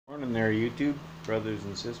Morning there, YouTube, brothers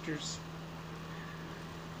and sisters,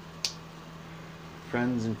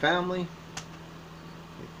 friends and family.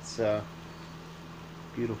 It's a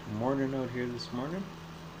beautiful morning out here this morning,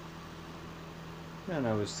 and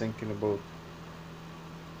I was thinking about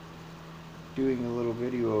doing a little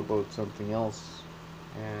video about something else,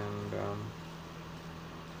 and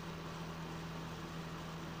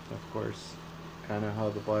of course, kind of how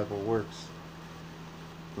the Bible works.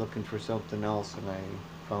 Looking for something else, and I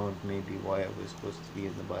found maybe why I was supposed to be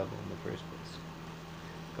in the Bible in the first place.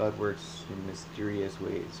 God works in mysterious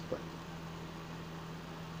ways, but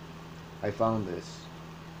I found this,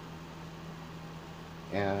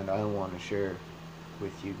 and I want to share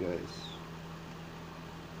with you guys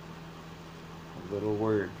a little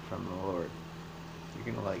word from the Lord. You're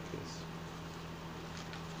going to like this.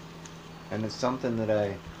 And it's something that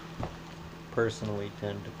I personally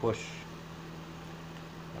tend to push.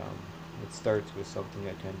 It starts with something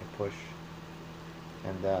I tend to push,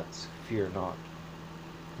 and that's fear not.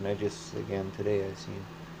 And I just, again, today I seen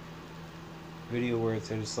a video where it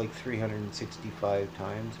says like 365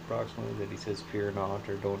 times approximately that he says fear not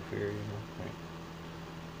or don't fear, right?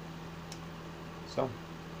 So,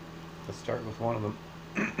 let's start with one of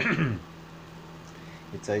them.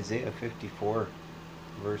 It's Isaiah 54,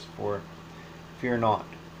 verse 4. Fear not,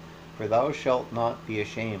 for thou shalt not be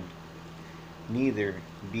ashamed, neither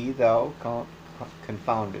be thou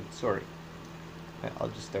confounded. Sorry, I'll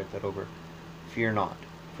just start that over. Fear not,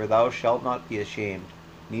 for thou shalt not be ashamed,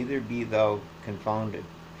 neither be thou confounded,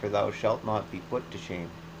 for thou shalt not be put to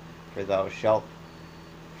shame, for thou shalt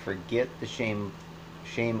forget the shame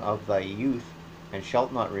of thy youth, and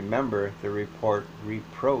shalt not remember the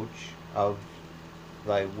reproach of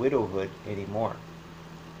thy widowhood any more.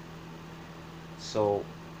 So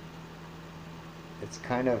it's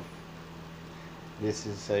kind of,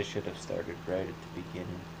 I should have started right at the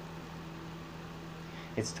beginning.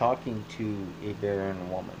 It's talking to a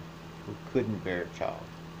barren woman who couldn't bear a child.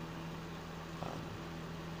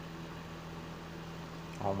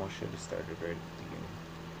 Almost should have started right at the beginning.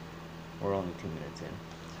 We're only 2 minutes in.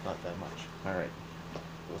 It's not that much. Alright.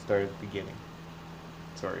 We'll start at the beginning.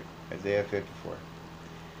 Sorry. Isaiah 54.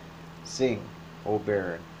 Sing, O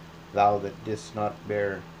barren, thou that didst not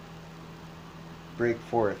bear. Break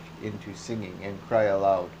forth into singing, and cry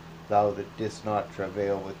aloud, thou that didst not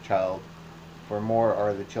travail with child. For more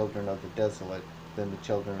are the children of the desolate than the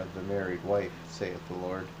children of the married wife, saith the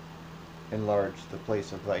Lord. Enlarge the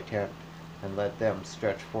place of thy tent, and let them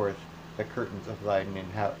stretch forth the curtains of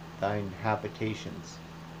thine habitations.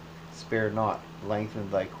 Spare not,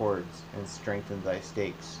 lengthen thy cords, and strengthen thy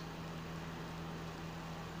stakes.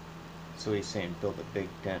 So he's saying, build a big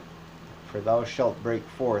tent. For thou shalt break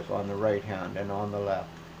forth on the right hand and on the left,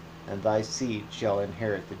 and thy seed shall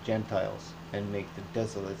inherit the Gentiles, and make the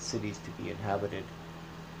desolate cities to be inhabited.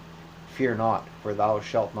 Fear not, for thou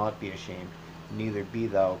shalt not be ashamed, neither be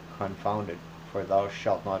thou confounded, for thou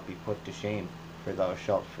shalt not be put to shame, for thou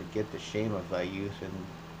shalt forget the shame of thy youth,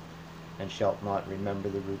 and shalt not remember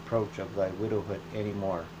the reproach of thy widowhood any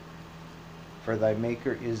more. For thy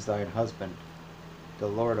Maker is thine husband, the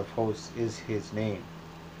Lord of hosts is his name,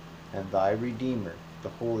 and thy Redeemer, the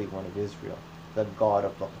Holy One of Israel, the God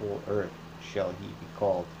of the whole earth, shall he be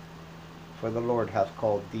called. For the Lord hath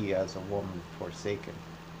called thee as a woman forsaken,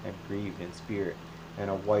 and grieved in spirit, and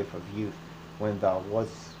a wife of youth, when thou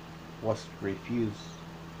wast refused,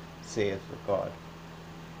 saith the God.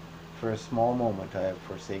 For a small moment I have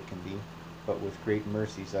forsaken thee, but with great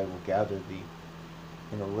mercies I will gather thee.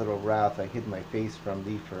 In a little wrath I hid my face from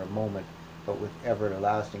thee for a moment, but with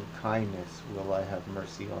everlasting kindness will I have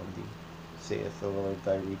mercy on thee, saith the Lord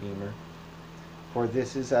thy Redeemer. For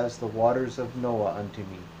this is as the waters of Noah unto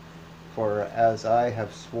me. For as I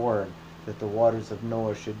have sworn that the waters of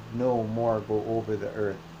Noah should no more go over the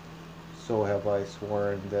earth, so have I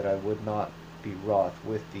sworn that I would not be wroth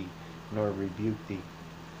with thee, nor rebuke thee.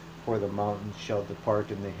 For the mountains shall depart,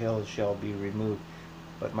 and the hills shall be removed,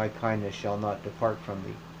 but my kindness shall not depart from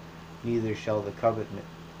thee, neither shall the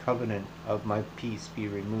covenant of my peace be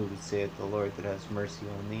removed, saith the Lord that has mercy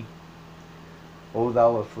on thee. O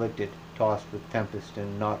thou afflicted, tossed with tempest,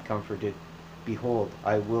 and not comforted, behold,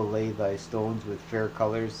 I will lay thy stones with fair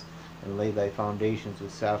colors, and lay thy foundations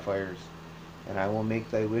with sapphires. And I will make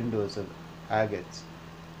thy windows of agates,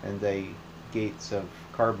 and thy gates of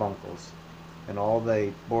carbuncles, and all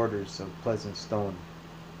thy borders of pleasant stone.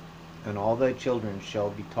 And all thy children shall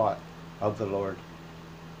be taught of the Lord,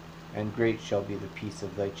 and great shall be the peace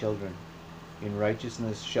of thy children. In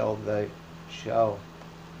righteousness shalt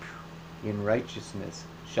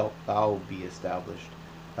thou be established.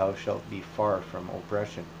 Thou shalt be far from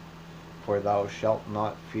oppression. for thou shalt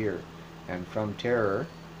not fear, and from terror,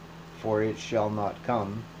 for it shall not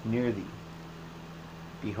come near thee.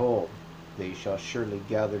 Behold, they shall surely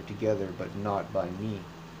gather together, but not by me.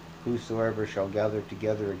 Whosoever shall gather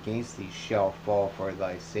together against thee shall fall for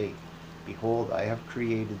thy sake. Behold, I have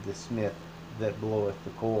created the smith that bloweth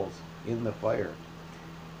the coals in the fire,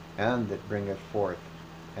 and that bringeth forth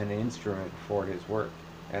an instrument for his work.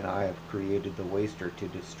 And I have created the waster to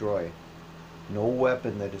destroy. No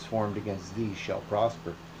weapon that is formed against thee shall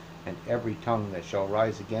prosper, and every tongue that shall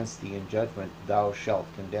rise against thee in judgment thou shalt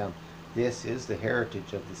condemn. This is the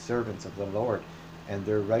heritage of the servants of the Lord, and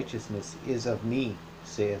their righteousness is of me,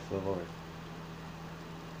 saith the Lord.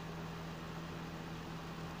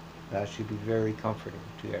 That should be very comforting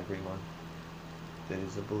to everyone that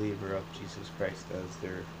is a believer of Jesus Christ as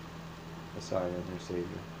their Messiah and their Savior.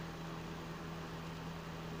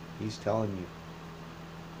 He's telling you,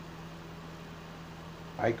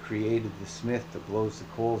 I created the smith that blows the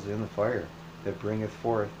coals in the fire, that bringeth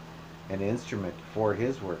forth an instrument for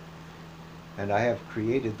his work, and I have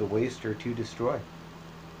created the waster to destroy.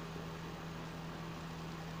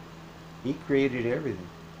 He created everything,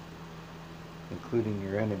 including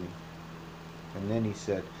your enemy. And then he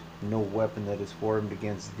said, no weapon that is formed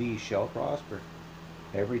against thee shall prosper.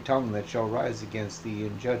 Every tongue that shall rise against thee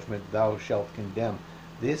in judgment thou shalt condemn.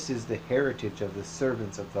 This is the heritage of the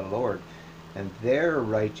servants of the Lord, and their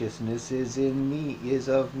righteousness is in me, is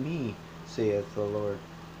of me, saith the Lord.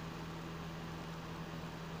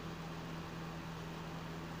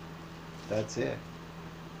 That's it.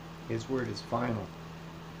 His word is final.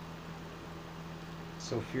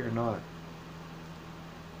 So fear not,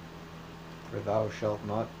 for thou shalt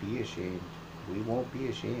not be ashamed. We won't be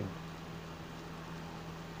ashamed.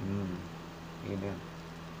 Amen.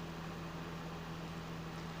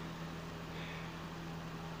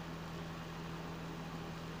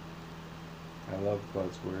 I love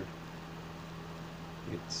God's word.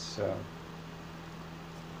 It's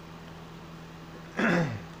it's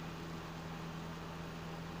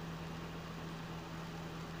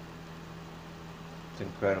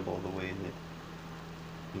incredible the way that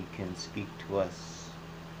He can speak to us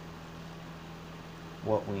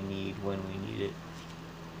what we need when we need it,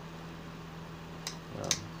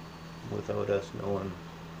 without us knowing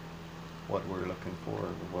what we're looking for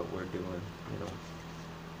or what we're doing, you know.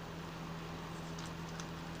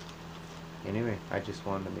 Anyway, I just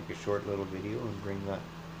wanted to make a short little video and bring that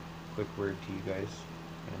quick word to you guys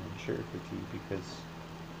and share it with you, because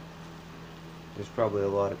there's probably a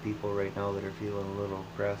lot of people right now that are feeling a little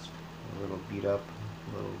oppressed, a little beat up,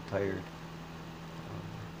 a little tired.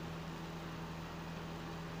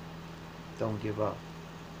 Don't give up.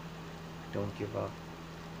 Don't give up.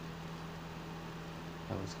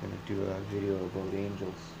 I was going to do a video about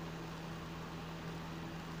angels,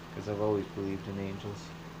 because I've always believed in angels.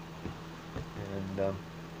 And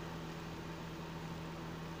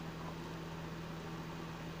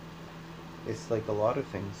it's like a lot of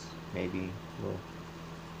things. Maybe, well,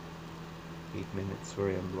 8 minutes.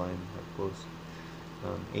 Sorry, I'm blind up close.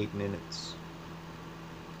 8 minutes.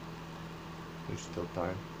 There's still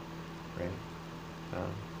time, right?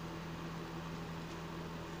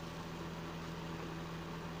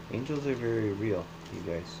 Angels are very real, you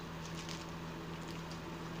guys.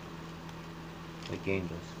 Like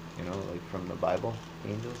angels, you know, like from the Bible,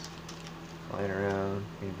 angels flying around,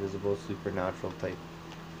 invisible, supernatural type,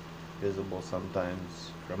 visible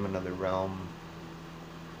sometimes from another realm.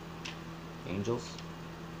 Angels,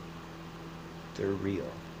 they're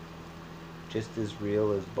real. Just as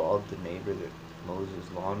real as Bob, the neighbor that mows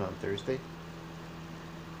his lawn on Thursday.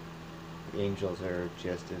 Angels are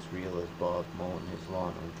just as real as Bob mowing his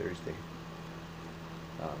lawn on Thursday.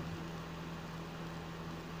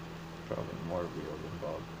 Probably more real than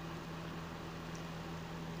Bob.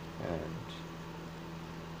 And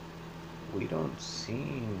we don't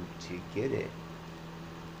seem to get it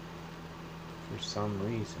for some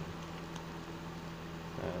reason.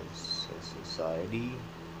 As a society,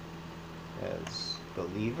 as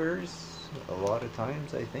believers, a lot of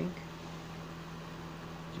times, I think.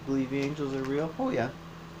 Do you believe the angels are real? Oh yeah.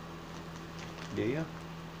 Do you?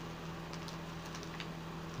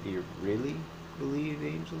 Do you really believe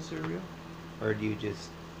angels are real? Or do you just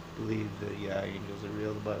believe that, yeah, angels are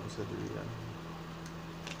real, the Bible said they're real?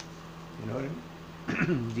 You know what I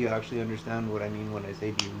mean? Do you actually understand what I mean when I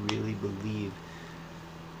say, do you really believe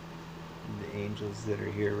the angels that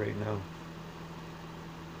are here right now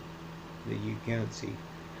that you can't see?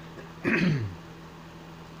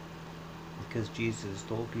 Because Jesus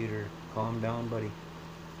told Peter, calm down, buddy.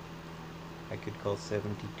 I could call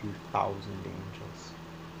 72,000 angels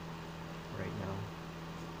right now.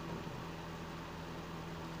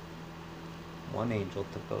 One angel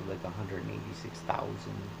took out like 186,000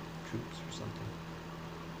 troops or something.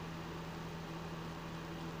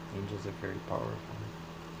 Angels are very powerful.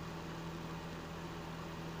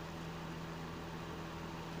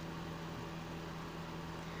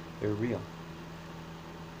 They're real.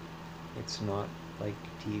 It's not like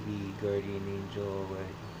TV, guardian angel,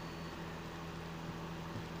 like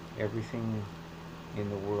everything in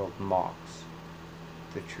the world mocks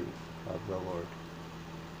the truth of the Lord.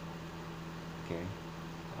 Okay?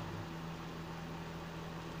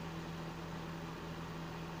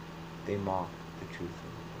 They mock the truth of the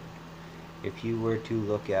Lord. If you were to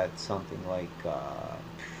look at something like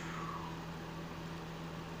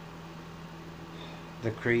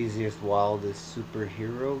the craziest, wildest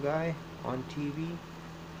superhero guy on TV,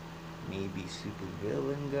 maybe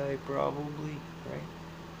supervillain guy probably, right?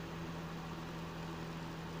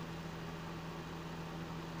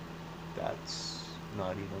 That's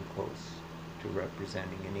not even close to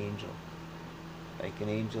representing an angel. Like, an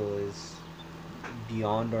angel is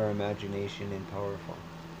beyond our imagination and powerful.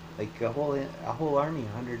 Like a whole army,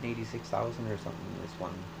 186,000 or something, this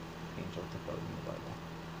one angel took out in the Bible.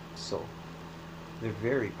 So they're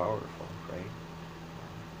very powerful, right?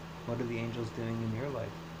 What are the angels doing in your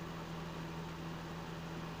life?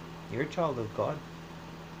 You're a child of God.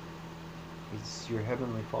 He's your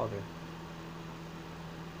heavenly Father.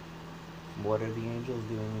 What are the angels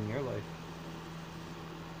doing in your life?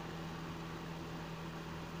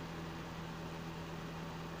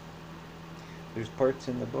 There's parts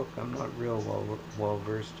in the book, I'm not real well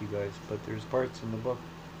versed, you guys, but there's parts in the book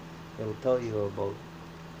that'll tell you about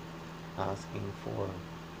asking for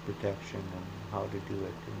protection and how to do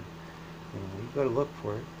it, and you got to look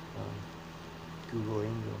for it. Google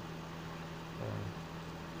angel.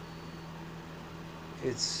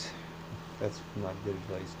 That's not good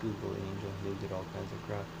advice. Google angel. You'll get all kinds of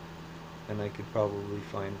crap. And I could probably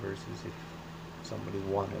find verses if somebody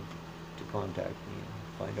wanted to contact me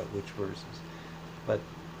and find out which verses. But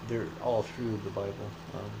they're all through the Bible.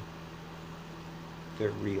 They're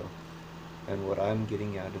real. And what I'm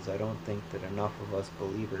getting at is I don't think that enough of us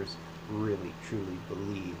believers really, truly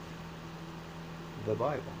believe the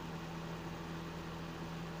Bible.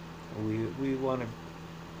 We want to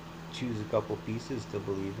choose a couple pieces to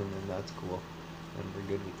believe in, and that's cool. And we're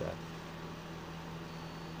good with that.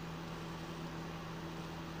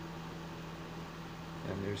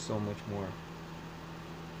 And there's so much more.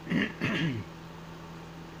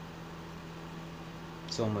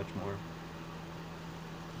 So much more.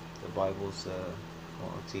 The Bible's,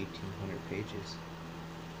 it's 1,800 pages,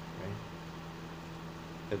 right?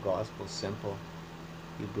 The gospel's simple.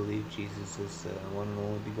 You believe Jesus is the one and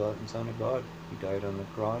only begotten Son of God. He died on the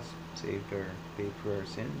cross, paid for our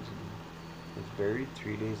sins, and was buried.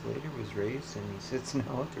 3 days later, was raised, and he sits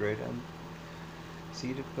now at the right hand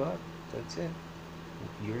seat of God. That's it.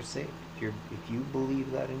 You're saved. If you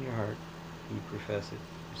believe that in your heart, you profess it,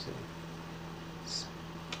 you're saved. That's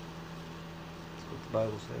what the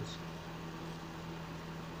Bible says.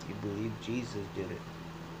 You believe Jesus did it.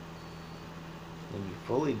 When you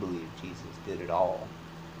fully believe Jesus did it all,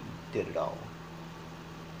 he did it all.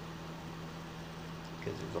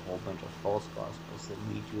 Because there's a whole bunch of false gospels that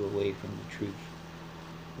lead you away from the truth.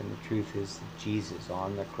 And the truth is that Jesus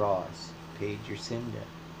on the cross paid your sin debt.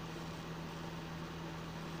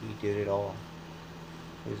 He did it all.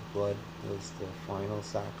 His blood was the final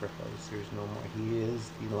sacrifice. There's no more. He is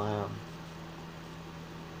the Lamb.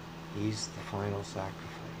 He's the final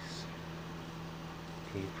sacrifice.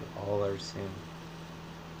 Paid for all our sin.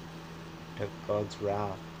 Took God's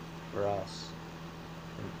wrath for us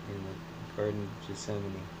in the Garden of Gethsemane,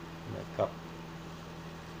 in that cup.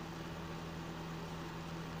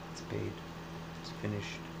 It's paid. It's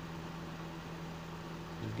finished.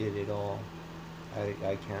 He did it all.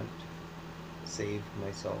 I can't save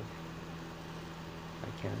myself.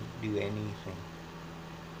 I can't do anything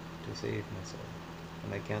to save myself.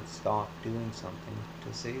 And I can't stop doing something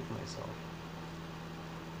to save myself.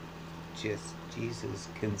 Just Jesus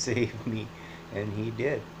can save me, and he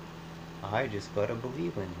did. I just gotta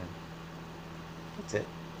believe in him. That's it.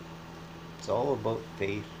 It's all about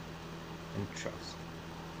faith and trust.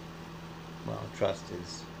 Well, trust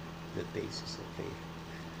is the basis of faith.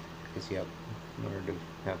 Because in order to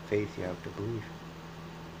have faith, you have to believe.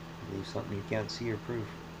 Believe something you can't see or prove.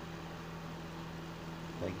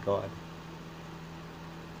 Like God.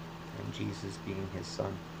 And Jesus being his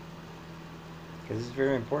son. Because it's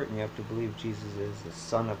very important. You have to believe Jesus is the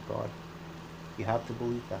Son of God. You have to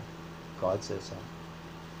believe that. God says so.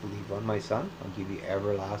 Believe on my Son, I'll give you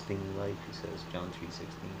everlasting life, he says, John 3:16.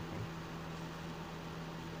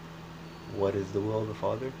 What is the will of the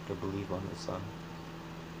Father? To believe on the Son.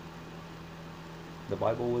 The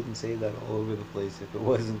Bible wouldn't say that all over the place if it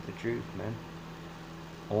wasn't the truth, man.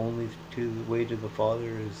 Only to the way to the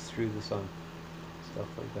Father is through the Son. Stuff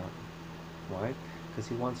like that. Why? Because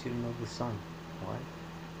he wants you to know the Son. Why?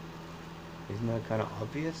 Isn't that kind of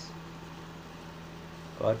obvious?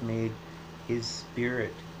 God made his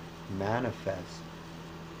Spirit manifest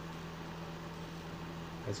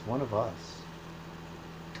as one of us,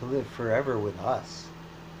 to live forever with us,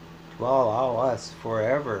 to allow us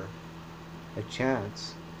forever a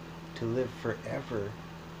chance to live forever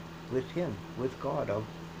with him, with God, of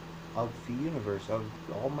the universe, of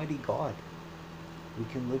Almighty God. We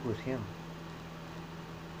can live with him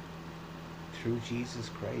through Jesus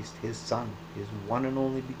Christ, his Son, his one and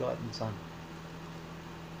only begotten Son.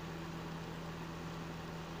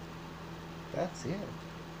 That's it.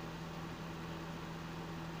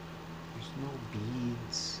 There's no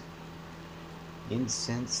beads,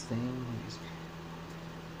 incense things.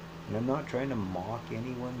 And I'm not trying to mock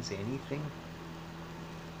anyone's anything.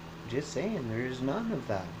 I'm just saying there's none of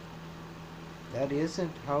that. That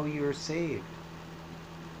isn't how you're saved.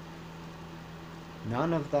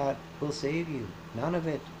 None of that will save you. None of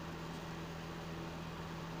it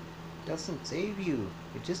doesn't save you.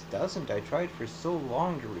 It just doesn't. I tried for so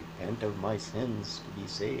long to repent of my sins to be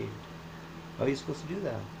saved. How are you supposed to do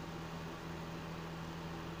that?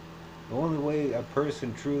 The only way a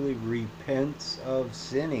person truly repents of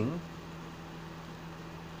sinning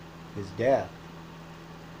is death.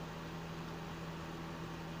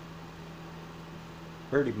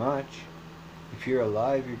 Pretty much. If you're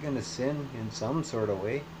alive, you're going to sin in some sort of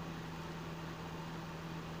way.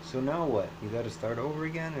 So now what? You got to start over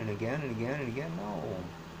again and again and again and again? No.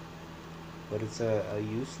 But it's a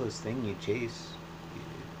useless thing you chase.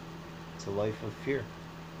 It's a life of fear.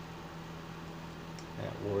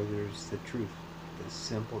 Or there's the truth, the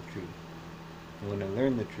simple truth. And when I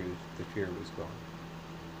learned the truth, the fear was gone.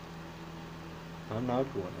 I'm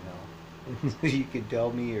not going to hell. You can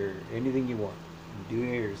tell me or anything you want. Do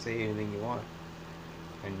it or say anything you want.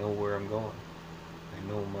 I know where I'm going. I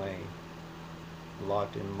know my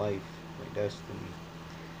lot in life, my destiny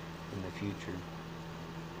in the future.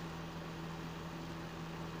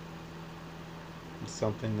 It's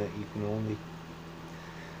something that you can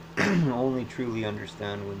only truly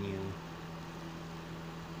understand when you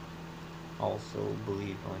also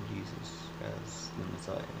believe on Jesus as the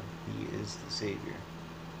Messiah. He is the Savior.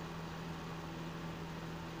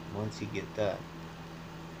 Once you get that,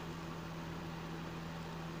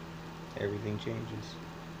 everything changes.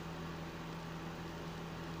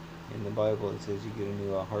 In the Bible it says you get a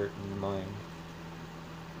new heart and mind.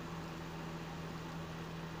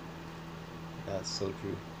 That's so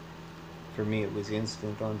true. For me it was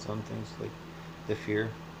instant on some things, like the fear,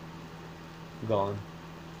 gone.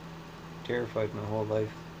 Terrified my whole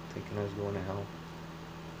life, thinking I was going to hell.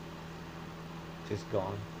 Just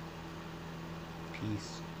gone.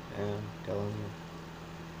 Peace, man, telling you.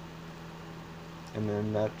 And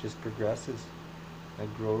then that just progresses.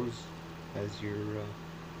 That grows as you're,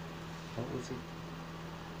 what was it?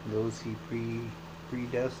 Those he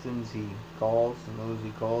predestines, he calls, and those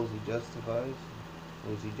he calls, he justifies.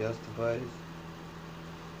 Those he justifies,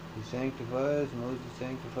 he sanctifies, and those he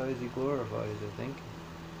sanctifies, he glorifies, I think.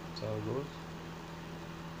 That's how it goes.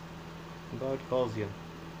 And God calls you.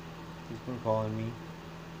 He's been calling me.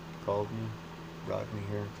 He called me, brought me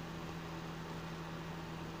here.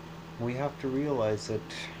 We have to realize that,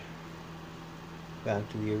 back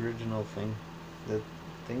to the original thing, that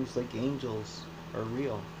things like angels are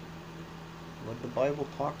real. What the Bible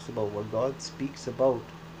talks about, what God speaks about,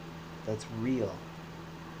 that's real.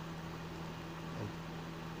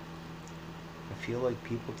 I feel like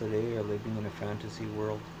people today are living in a fantasy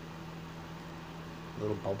world. A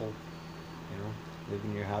little bubble, you know,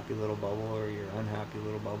 living your happy little bubble or your unhappy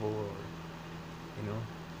little bubble, or, you know,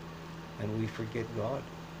 and we forget God.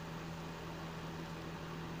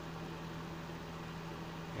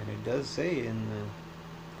 And it does say in the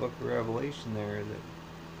book of Revelation there that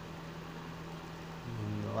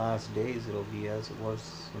in the last days it'll be as it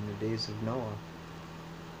was in the days of Noah.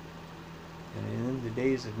 And in the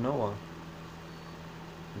days of Noah,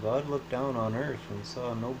 God looked down on earth and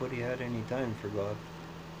saw nobody had any time for God.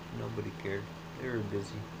 Nobody cared. They were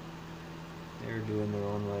busy. They were doing their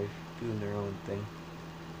own life, doing their own thing.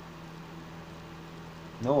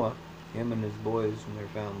 Noah, him and his boys and their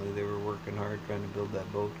family, they were working hard trying to build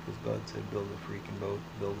that boat because God said build a freaking boat,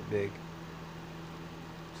 build it big.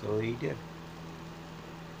 So he did.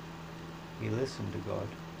 He listened to God.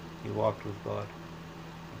 He walked with God.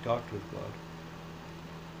 He talked with God.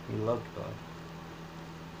 He loved God.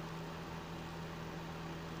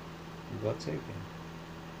 God saved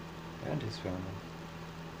him and his family.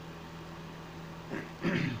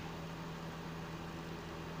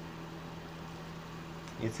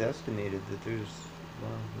 It's estimated that there's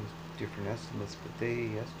different estimates, but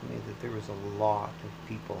they estimate that there was a lot of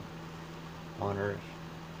people on Earth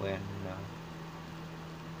when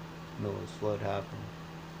Noah's flood happened.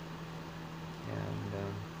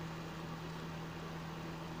 And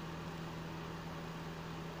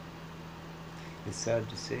it's sad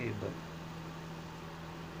to say, but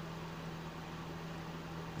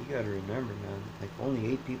you gotta remember, man, like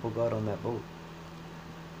only 8 people got on that boat.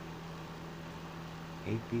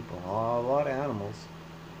 8 people. A lot of animals.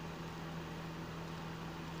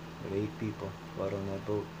 But 8 people got on that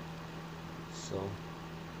boat. So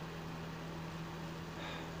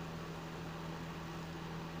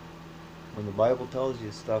when the Bible tells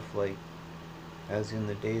you stuff like as in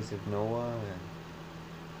the days of Noah and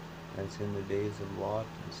as in the days of Lot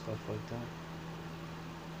and stuff like that,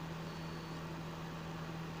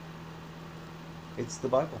 it's the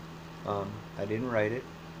Bible. I didn't write it.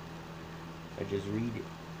 I just read it.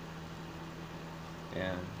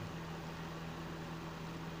 And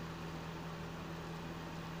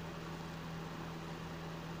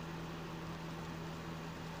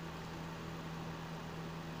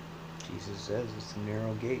Jesus says it's a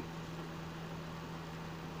narrow gate.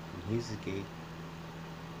 And he's the gate.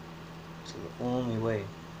 So the only way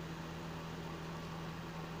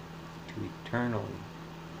to eternally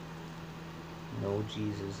know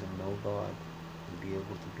Jesus and know God and be able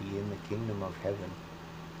to be in the kingdom of heaven,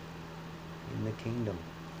 in the kingdom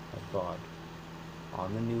of God,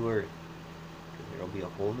 on the new earth, because there will be a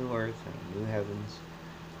whole new earth and a new heavens,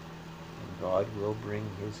 and God will bring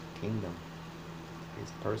his kingdom,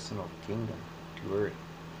 his personal kingdom, to earth,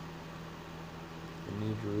 the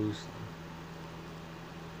New Jerusalem.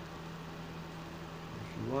 If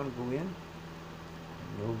you want to go in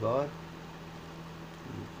and know God,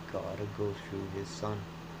 you've got to go through his Son,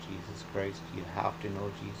 Jesus Christ. You have to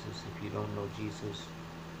know Jesus. If you don't know Jesus,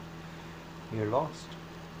 you're lost.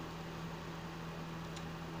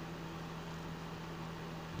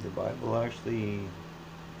 The Bible actually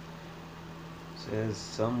says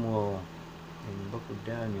some will, in the book of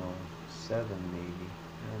Daniel 7 maybe,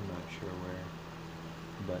 I'm not sure where,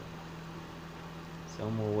 but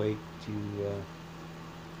some will wait to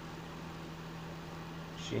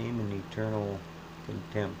shame and eternal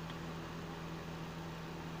contempt.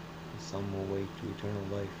 Some will wait to eternal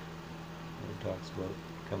life. It talks about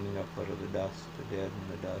coming up out of the dust, the dead in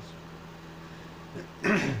the dust.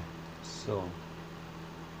 So,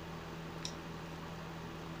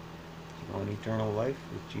 you want eternal life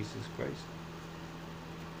with Jesus Christ?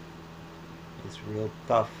 It's real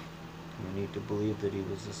tough. You need to believe that he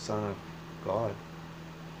was the Son of God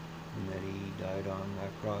and that he died on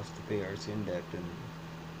that cross to pay our sin debt, and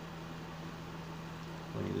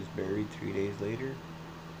when he was buried 3 days later,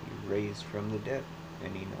 he raised from the dead,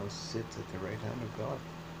 and he now sits at the right hand of God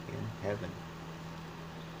in heaven.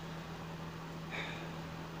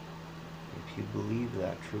 If you believe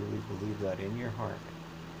that, truly believe that in your heart,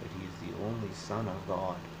 that he's the only Son of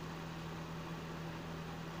God,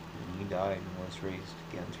 and he died and was raised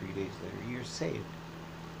again 3 days later, you're saved.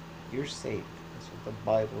 You're saved. That's what the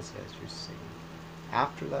Bible says. You're saved.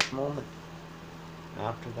 After that moment,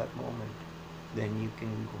 then you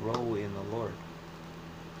can grow in the Lord.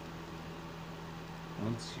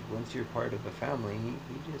 Once you're part of the family,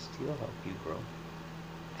 he'll help you grow.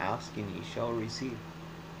 Ask and ye shall receive.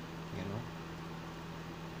 You know.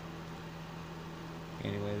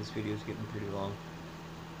 Anyway, this video is getting pretty long,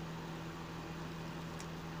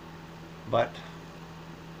 but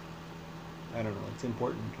I don't know. It's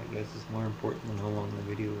important. I guess it's more important than how long the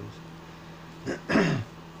video is,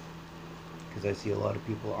 because I see a lot of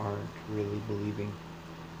people aren't really believing.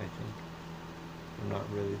 I think they're not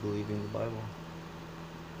really believing the Bible.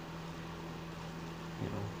 You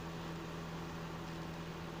know,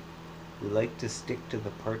 we like to stick to the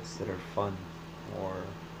parts that are fun or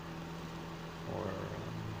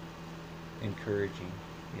encouraging,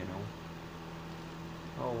 you know.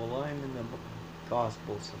 Oh, well, I'm in the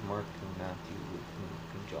Gospels of Mark and Matthew, Luke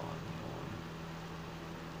and John, you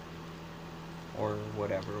know, or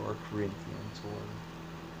whatever, or Corinthians, or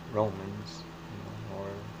Romans, you know, or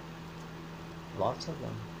lots of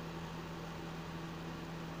them.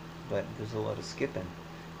 But there's a lot of skipping,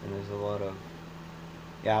 and there's a lot of,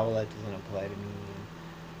 yeah, well, that doesn't apply to me,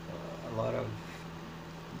 and a lot of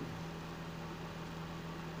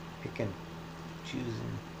picking,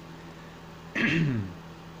 choosing.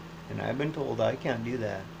 And I've been told I can't do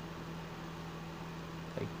that.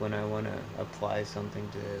 Like when I want to apply something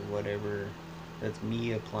to whatever That's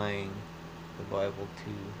me applying the Bible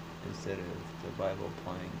to, instead of the Bible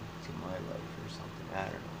applying to my life or something. I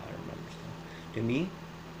don't know. I don't understand. To me,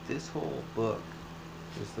 this whole book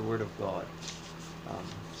is the Word of God.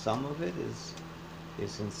 Some of it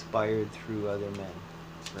is inspired through other men,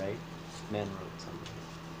 right? Men wrote some of it.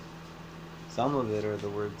 Some of it are the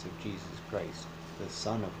words of Jesus Christ, the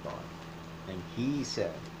Son of God. And he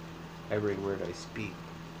said, every word I speak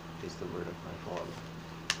is the word of my Father.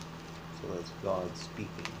 So that's God speaking.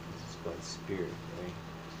 This is God's Spirit, right?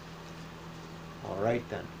 All right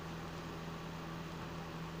then.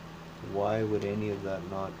 Why would any of that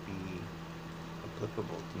not be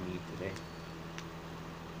applicable to me today?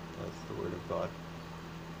 That's the Word of God.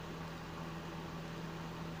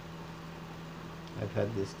 I've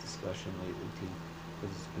had this discussion lately too,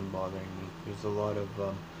 because it's been bothering me. There's a lot of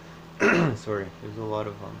there's a lot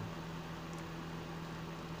of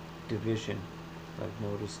division I've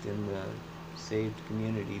noticed in the saved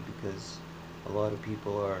community, because a lot of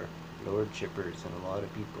people are Lordshippers, and a lot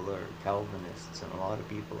of people are Calvinists, and a lot of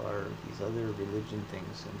people are these other religion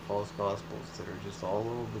things and false gospels that are just all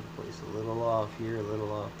over the place, a little off here, a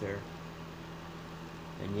little off there.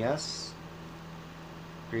 And yes,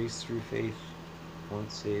 grace through faith,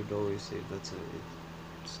 once saved, always saved. It's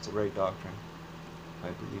the right doctrine. I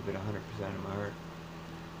believe it 100% in my heart.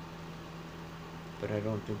 But I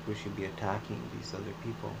don't think we should be attacking these other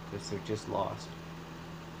people, because they're just lost.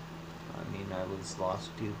 I mean, I was lost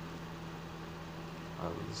too. I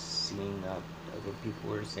was seeing that other people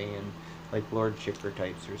were saying, like Lordshipper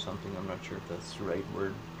types or something. I'm not sure if that's the right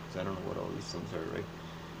word, because I don't know what all these things are, right?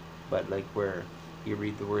 But like where you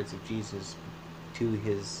read the words of Jesus to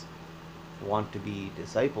his want-to-be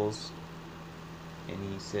disciples, and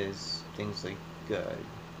he says things like,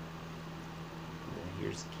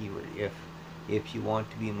 here's the key word, if you want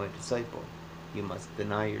to be my disciple, you must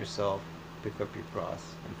deny yourself, pick up your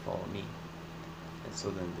cross, and follow me. And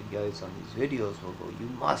so then the guys on these videos will go, you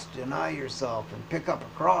must deny yourself and pick up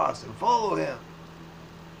a cross and follow him.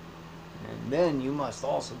 And then you must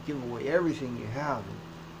also give away everything you have and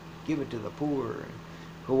give it to the poor and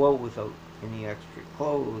go out without any extra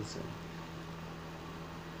clothes. And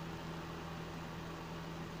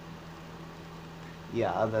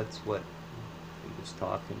yeah, that's what he was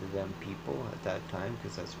talking to them people at that time,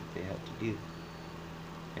 because that's what they had to do.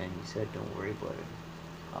 And he said, don't worry about it.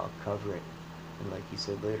 I'll cover it. And like he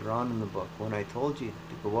said later on in the book, when I told you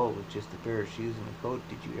to go out with just a pair of shoes and a coat,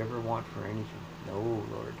 did you ever want for anything? No,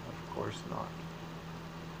 Lord, of course not.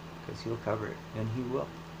 Because he'll cover it, and he will.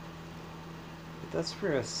 But that's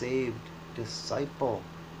for a saved disciple.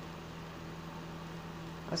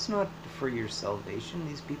 That's not for your salvation.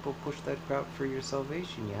 These people push that crap for your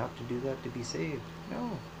salvation. You have to do that to be saved.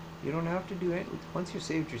 No, you don't have to do it. Once you're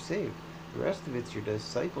saved, you're saved. The rest of it's your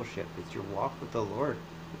discipleship. It's your walk with the Lord.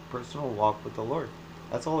 Your personal walk with the Lord.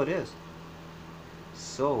 That's all it is.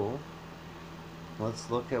 So, let's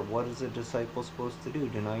look at what is a disciple supposed to do.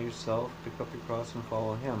 Deny yourself, pick up your cross, and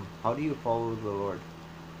follow him. How do you follow the Lord?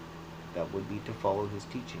 That would be to follow his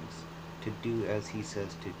teachings. To do as he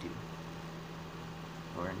says to do.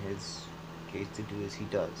 Or in his case, to do as he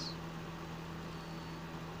does.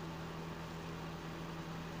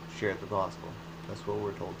 Share the gospel. That's what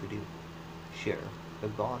we're told to do. Share the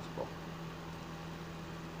gospel.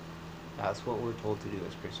 That's what we're told to do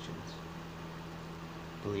as Christians.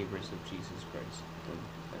 Believers of Jesus Christ and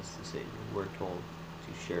as the Savior. We're told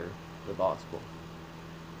to share the gospel.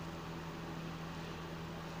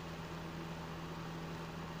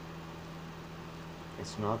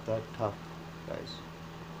 It's not that tough, guys.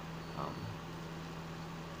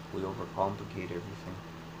 We overcomplicate everything.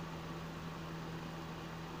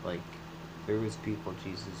 Like, there was people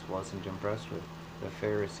Jesus wasn't impressed with. The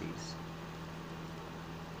Pharisees.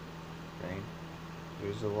 Right?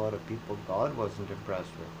 There's a lot of people God wasn't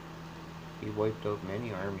impressed with. He wiped out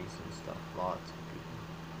many armies and stuff. Lots of people.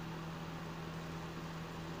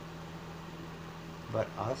 But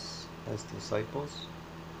us, as disciples,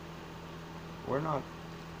 we're not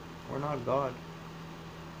God.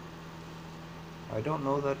 I don't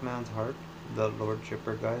know that man's heart, the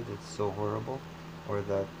Lordshipper guy that's so horrible, or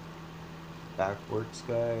that backworks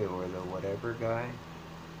guy, or the whatever guy,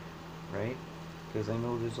 right? Because I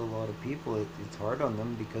know there's a lot of people, it's hard on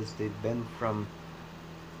them because they've been from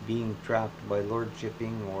being trapped by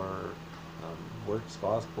Lordshipping or works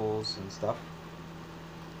gospels and stuff,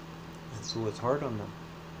 and so it's hard on them.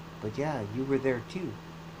 But yeah, you were there too,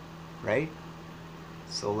 right?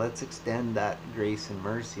 So let's extend that grace and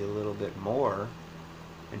mercy a little bit more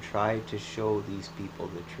and try to show these people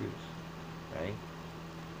the truth, right?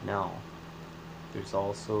 Now, there's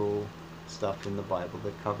also stuff in the Bible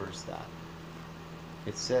that covers that.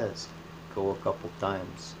 It says, go a couple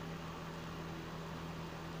times.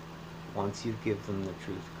 Once you give them the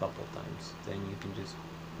truth a couple times, then you can just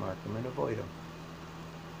mark them and avoid them.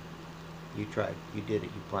 You tried. You did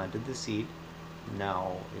it. You planted the seed.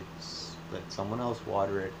 Now it's let someone else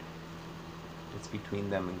water it. It's between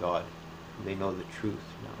them and God. They know the truth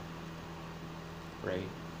now. Right?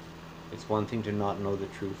 It's one thing to not know the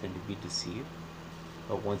truth and to be deceived.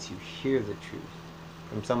 But once you hear the truth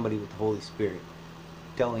from somebody with the Holy Spirit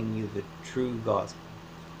telling you the true gospel,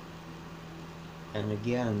 and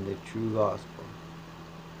again the true gospel,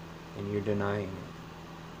 and you're denying it,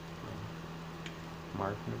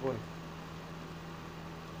 mark and avoid.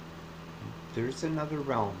 There's another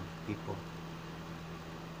realm, people.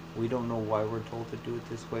 We don't know why we're told to do it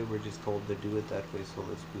this way. We're just told to do it that way, so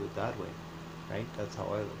let's do it that way. Right? That's how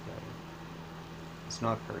I look at it. It's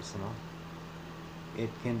not personal. It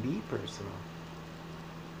can be personal,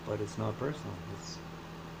 but it's not personal. It's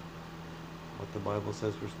what the Bible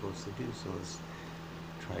says we're supposed to do, so let's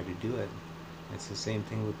try to do it. It's the same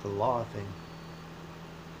thing with the law thing.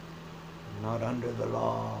 I'm not under the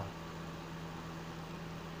law.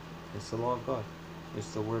 It's the law of God.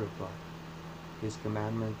 It's the Word of God. His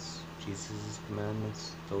commandments, Jesus'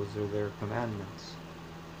 commandments, those are their commandments.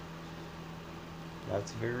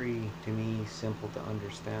 That's very, to me, simple to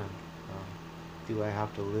understand. Do I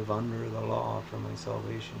have to live under the law for my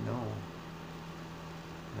salvation? No.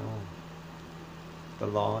 No. The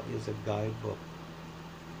law is a guidebook.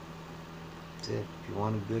 That's it. If you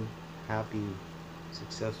want a good, happy,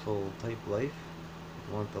 successful type life, if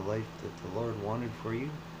you want the life that the Lord wanted for you,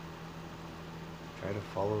 try to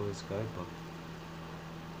follow His guidebook.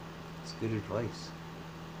 It's good advice.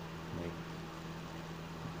 Like,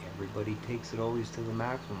 everybody takes it always to the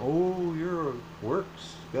maximum. Oh, you're a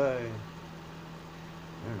works guy.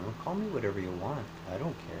 I don't know, call me whatever you want. I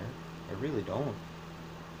don't care. I really don't.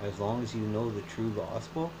 As long as you know the true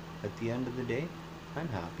gospel at the end of the day, I'm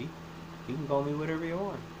happy. You can call me whatever you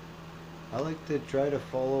want. I like to try to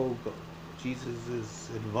follow Jesus'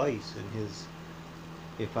 advice and his...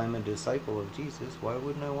 If I'm a disciple of Jesus, why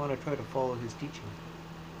wouldn't I want to try to follow his teaching?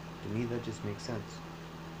 To me, that just makes sense.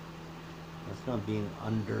 That's not being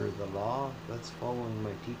under the law. That's following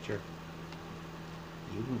my teacher.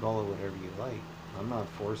 You can call it whatever you like. I'm not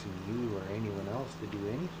forcing you or anyone else to do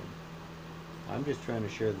anything. I'm just trying to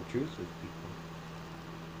share the truth with people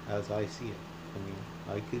as I see it. I mean,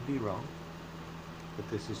 I could be wrong, but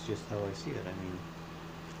this is just how I see it. I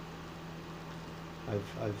mean,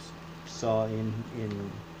 I've saw in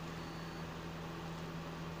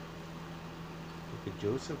look at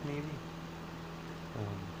Joseph maybe,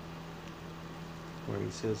 where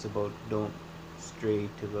he says about don't stray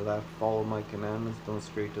to the left, follow my commandments, don't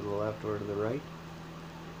stray to the left or to the right,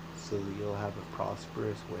 so that you'll have a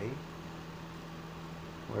prosperous way.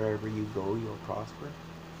 Wherever you go, you'll prosper.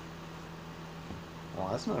 Well,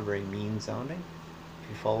 that's not very mean sounding. If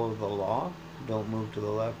you follow the law, don't move to the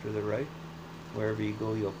left or the right, wherever you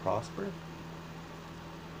go, you'll prosper.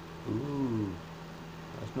 Ooh,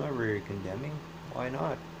 that's not very condemning. Why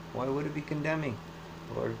not? Why would it be condemning?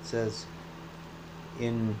 The Lord says,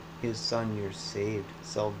 in His Son you're saved.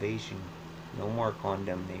 Salvation. No more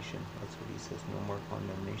condemnation. That's what He says. No more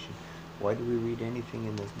condemnation. Why do we read anything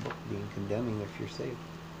in this book being condemning if you're saved?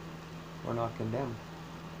 We're not condemned.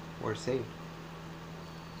 We're saved.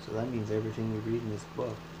 So that means everything you read in this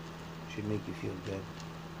book should make you feel good.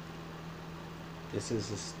 This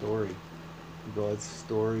is a story. God's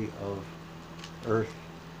story of earth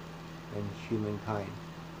and humankind,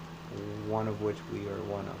 one of which we are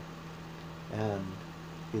one of, and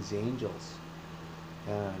His angels,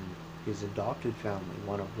 and His adopted family,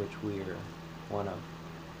 one of which we are one of,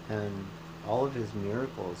 and all of His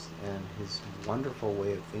miracles, and His wonderful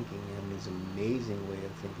way of thinking, and His amazing way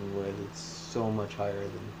of thinking, where it's so much higher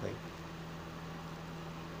than like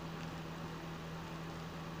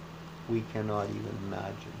we cannot even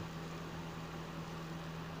imagine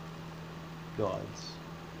God's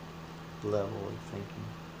level of thinking.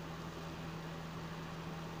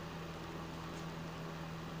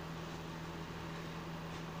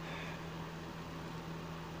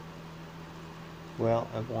 Well,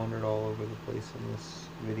 I've wandered all over the place in this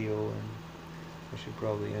video, and I should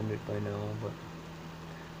probably end it by now, but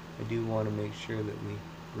I do want to make sure that we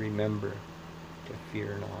remember to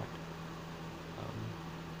fear not.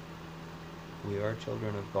 We are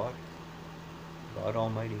children of God, God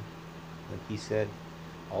Almighty. Like He said,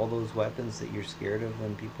 all those weapons that you're scared of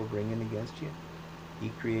when people bring in against you, He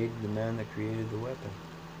created the man that created the weapon.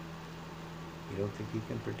 You don't think He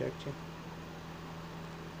can protect you?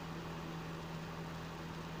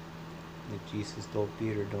 That Jesus told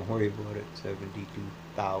Peter, don't worry about it.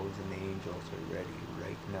 72,000 angels are ready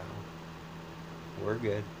right now. We're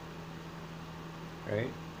good. Right?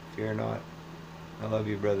 Fear not. I love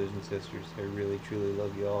you, brothers and sisters. I really, truly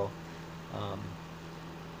love you all. Um,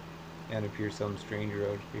 and if you're some stranger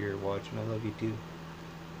out here watching, I love you too.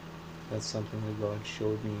 That's something that God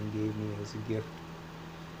showed me and gave me as a gift,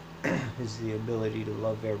 is the ability to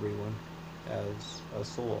love everyone as a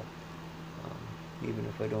soul, even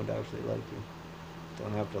if I don't actually like you.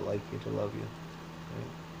 Don't have to like you to love you.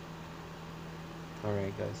 Right? All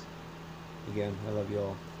right, guys. Again, I love you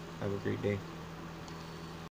all. Have a great day.